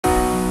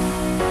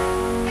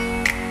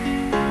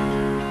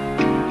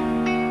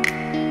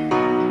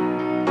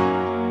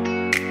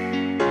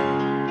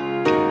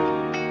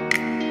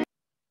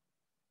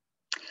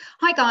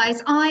Hi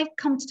guys, I've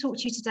come to talk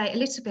to you today a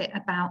little bit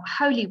about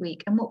Holy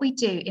Week and what we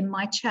do in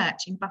my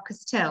church in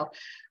Buckers Till.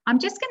 I'm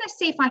just going to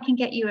see if I can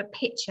get you a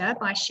picture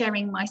by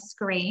sharing my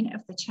screen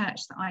of the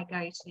church that I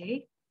go to.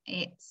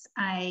 It's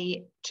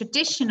a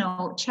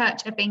traditional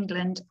Church of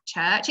England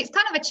church. It's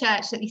kind of a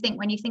church that you think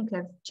when you think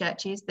of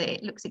churches that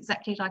it looks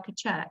exactly like a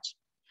church.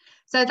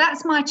 So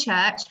that's my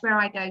church where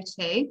I go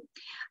to.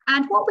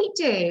 And what we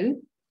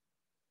do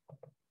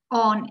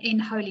in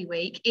Holy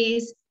Week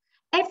is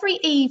every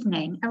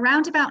evening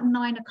around about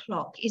 9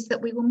 o'clock is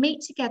that we will meet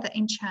together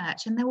in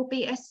church, and there will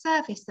be a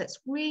service that's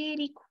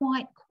really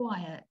quite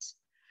quiet.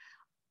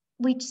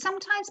 We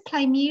sometimes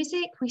play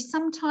music, we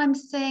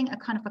sometimes sing a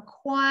kind of a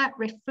quiet,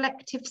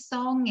 reflective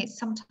song. It's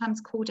sometimes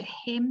called a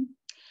hymn.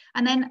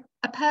 And then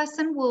a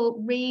person will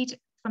read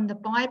from the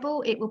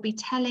Bible. It will be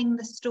telling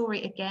the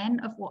story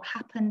again of what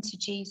happened to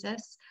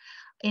Jesus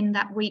in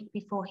that week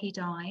before he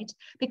died,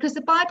 because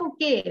the Bible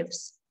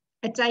gives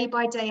a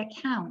day-by-day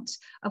account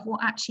of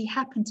what actually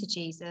happened to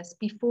Jesus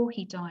before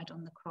he died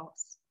on the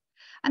cross.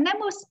 And then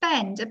we'll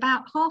spend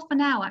about half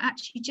an hour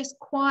actually just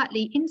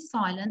quietly in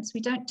silence. We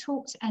don't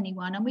talk to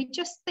anyone, and we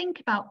just think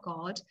about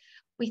God.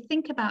 We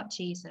think about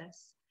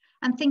Jesus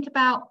and think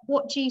about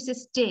what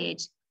Jesus did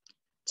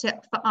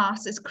for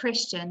us as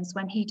Christians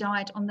when he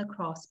died on the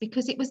cross,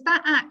 because it was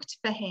that act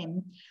for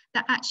him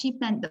that actually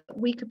meant that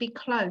we could be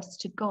close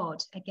to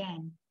God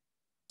again.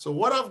 So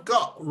what I've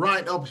got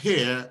right up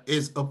here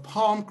is a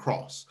palm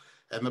cross,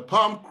 and the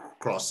palm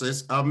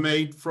crosses are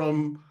made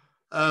from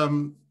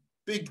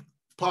big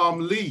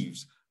palm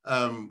leaves,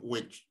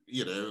 which,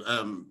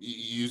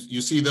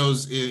 you see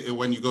those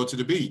when you go to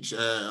the beach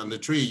on the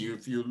tree.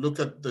 If you look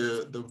at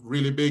the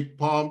really big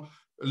palm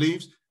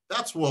leaves,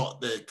 that's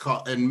what they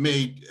cut and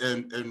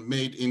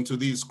made into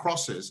these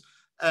crosses.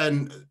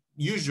 And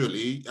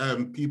usually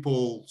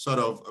people sort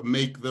of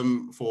make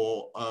them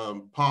for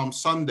Palm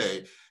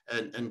Sunday,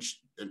 and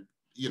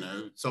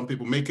some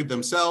people make it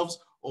themselves,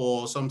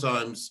 or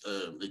sometimes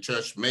the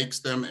church makes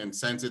them and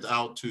sends it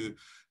out to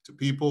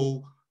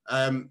people.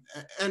 And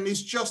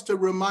it's just a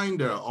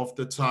reminder of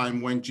the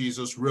time when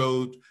Jesus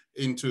rode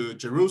into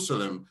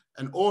Jerusalem,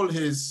 and all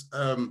his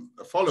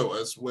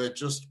followers were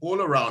just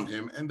all around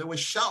him, and they were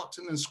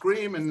shouting and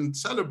screaming and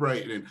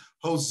celebrating,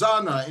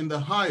 Hosanna in the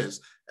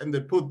highest. And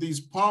they put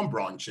these palm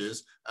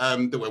branches,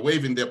 they were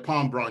waving their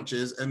palm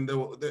branches, and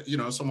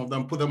some of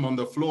them put them on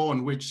the floor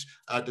on which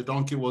the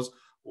donkey was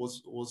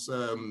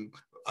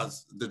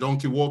as the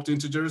donkey walked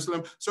into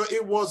Jerusalem. So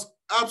it was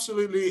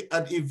absolutely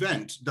an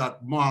event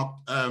that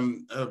marked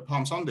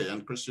Palm Sunday,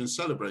 and Christians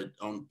celebrate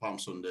on Palm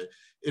Sunday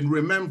in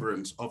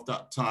remembrance of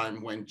that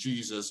time when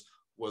Jesus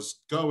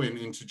was going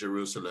into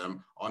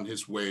Jerusalem on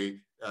his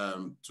way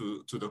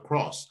to the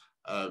cross.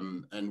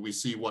 And we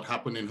see what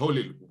happened in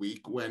Holy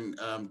Week when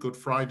Good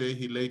Friday,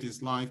 he laid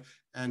his life,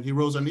 and he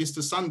rose on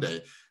Easter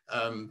Sunday.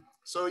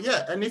 So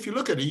yeah, and if you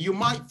look at it, you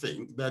might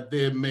think that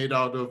they're made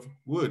out of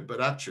wood,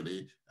 but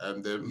actually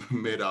they're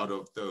made out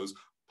of those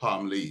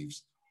palm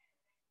leaves.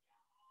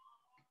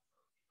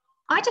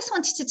 I just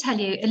wanted to tell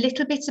you a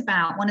little bit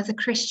about one of the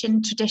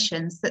Christian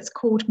traditions that's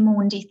called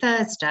Maundy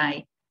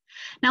Thursday.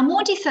 Now,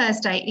 Maundy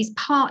Thursday is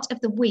part of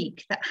the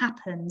week that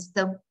happens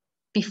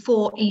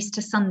before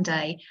Easter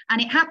Sunday,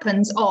 and it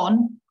happens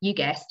on, you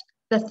guessed,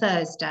 the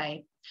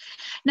Thursday.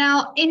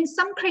 Now, in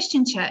some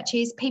Christian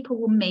churches, people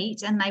will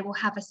meet and they will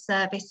have a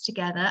service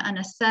together, and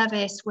a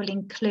service will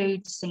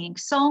include singing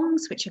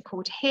songs, which are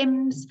called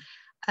hymns.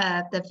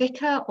 The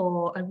vicar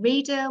or a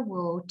reader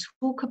will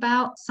talk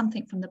about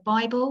something from the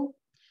Bible.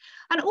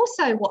 And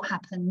also what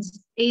happens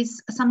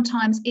is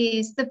sometimes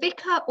the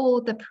vicar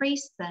or the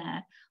priest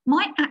there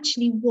might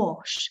actually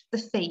wash the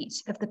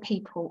feet of the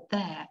people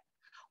there,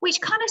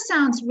 which kind of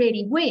sounds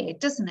really weird,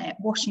 doesn't it?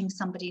 Washing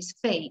somebody's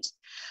feet.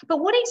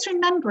 But what it's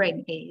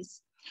remembering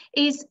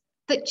is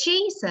that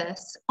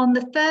Jesus, on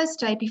the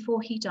Thursday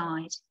before he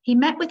died, he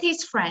met with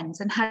his friends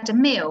and had a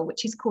meal,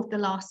 which is called the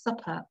Last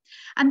Supper.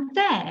 And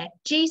there,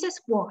 Jesus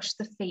washed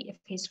the feet of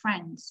his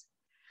friends.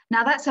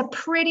 Now, that's a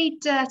pretty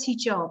dirty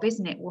job,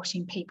 isn't it,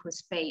 washing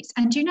people's feet?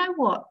 And do you know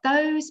what?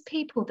 Those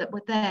people that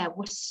were there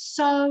were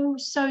so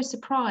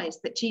surprised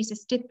that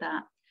Jesus did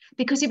that,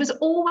 because it was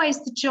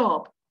always the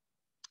job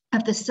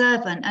of the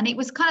servant, and it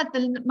was kind of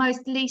the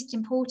most least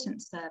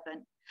important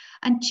servant.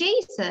 And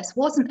Jesus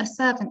wasn't a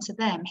servant to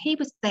them. He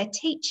was their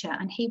teacher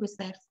and he was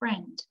their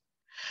friend.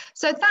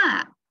 So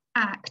that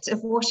act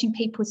of washing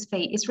people's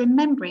feet is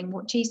remembering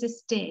what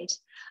Jesus did,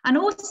 and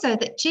also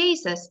that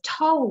Jesus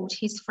told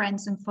his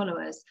friends and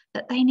followers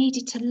that they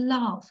needed to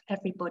love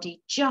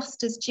everybody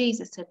just as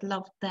Jesus had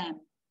loved them.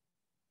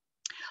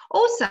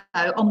 Also,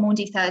 on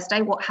Maundy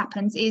Thursday, what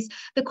happens is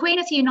the Queen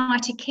of the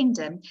United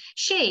Kingdom,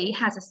 she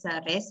has a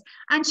service,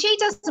 and she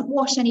doesn't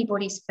wash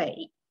anybody's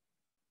feet.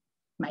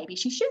 Maybe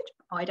she should,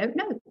 I don't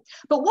know.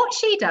 But what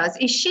she does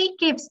is she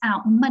gives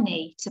out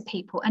money to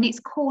people, and it's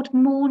called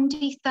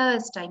Maundy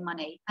Thursday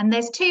money. And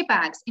there's two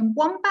bags. In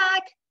one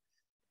bag,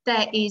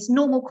 there is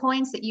normal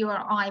coins that you or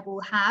I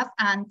will have,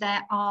 and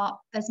there are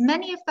as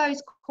many of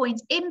those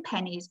coins in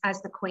pennies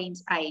as the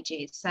Queen's age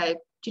is. So do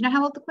you know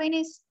how old the Queen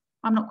is?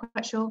 I'm not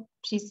quite sure.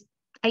 She's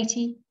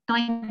 80,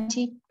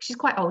 90. She's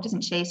quite old,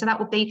 isn't she? So that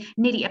would be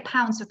nearly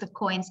 £1 worth of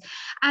coins.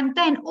 And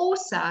then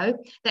also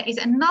there is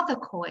another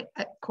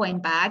coin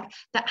bag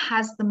that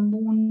has the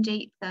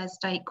Maundy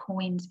Thursday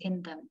coins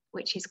in them,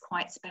 which is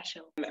quite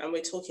special. And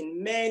we're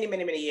talking many,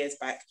 many, many years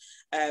back.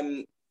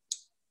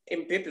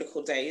 In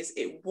biblical days,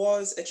 it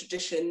was a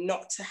tradition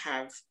not to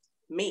have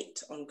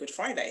meat on Good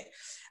Friday.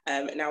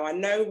 Now, I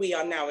know we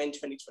are now in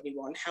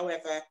 2021.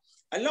 However,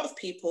 a lot of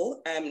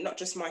people, not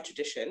just my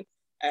tradition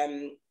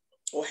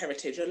or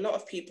heritage, a lot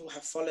of people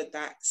have followed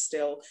that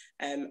still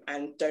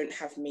and don't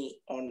have meat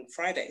on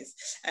Fridays.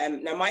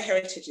 Now, my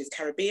heritage is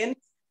Caribbean.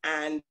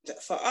 And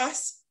for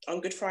us,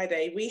 on Good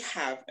Friday, we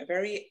have a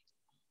very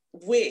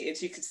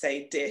weird, you could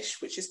say,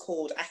 dish, which is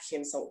called ackee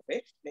and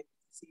saltfish. You can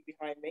see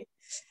behind me.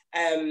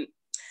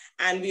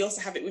 And we also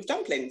have it with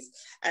dumplings.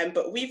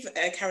 But we've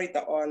carried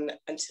that on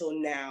until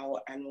now,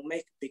 and we'll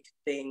make a big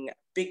thing,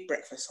 big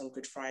breakfast on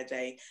Good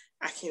Friday,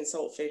 ackee and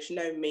saltfish,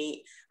 no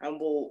meat, and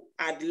we'll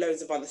add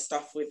loads of other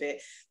stuff with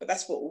it. But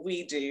that's what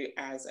we do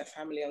as a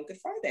family on Good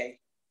Friday.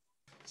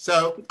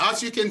 So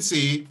as you can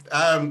see,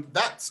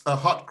 that's a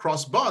hot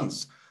cross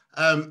buns,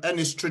 and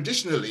it's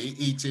traditionally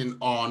eaten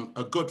on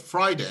a Good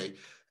Friday.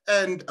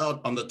 And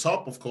on the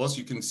top, of course,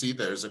 you can see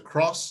there's a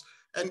cross,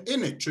 and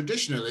in it,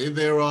 traditionally,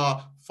 there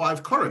are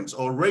 5 currants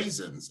or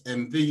raisins,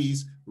 and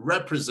these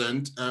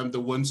represent the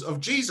wounds of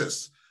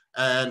Jesus.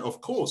 And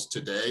of course,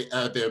 today,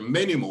 there are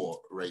many more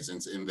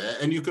raisins in there,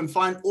 and you can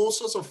find all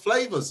sorts of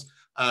flavors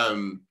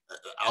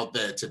out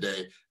there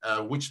today,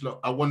 which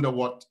I wonder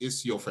what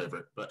is your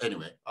favorite. But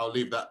anyway, I'll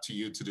leave that to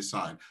you to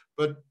decide.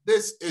 But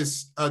this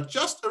is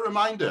just a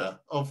reminder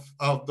of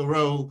the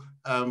role,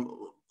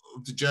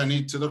 the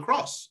journey to the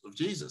cross of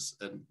Jesus,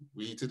 and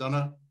we eat it on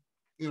a,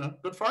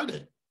 Good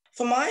Friday.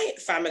 For my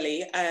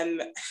family,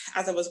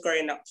 as I was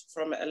growing up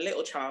from a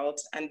little child,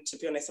 and to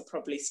be honest, I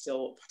probably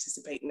still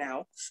participate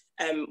now,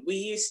 we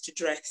used to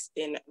dress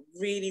in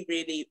really,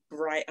 really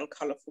bright and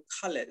colourful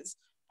colours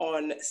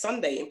on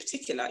Sunday, in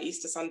particular,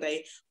 Easter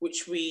Sunday,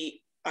 which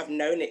I've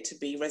known it to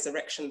be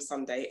Resurrection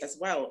Sunday as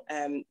well,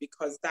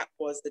 because that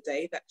was the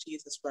day that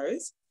Jesus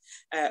rose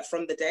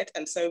from the dead.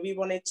 And so we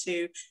wanted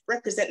to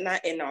represent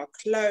that in our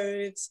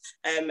clothes,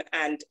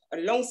 and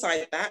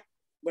alongside that,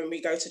 when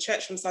we go to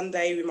church on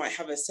Sunday, we might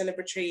have a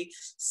celebratory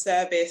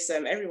service.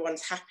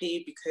 Everyone's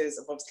happy because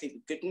of obviously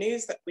the good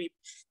news that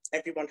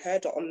everyone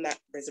heard on that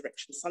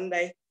Resurrection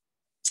Sunday.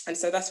 And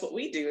so that's what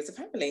we do as a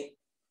family.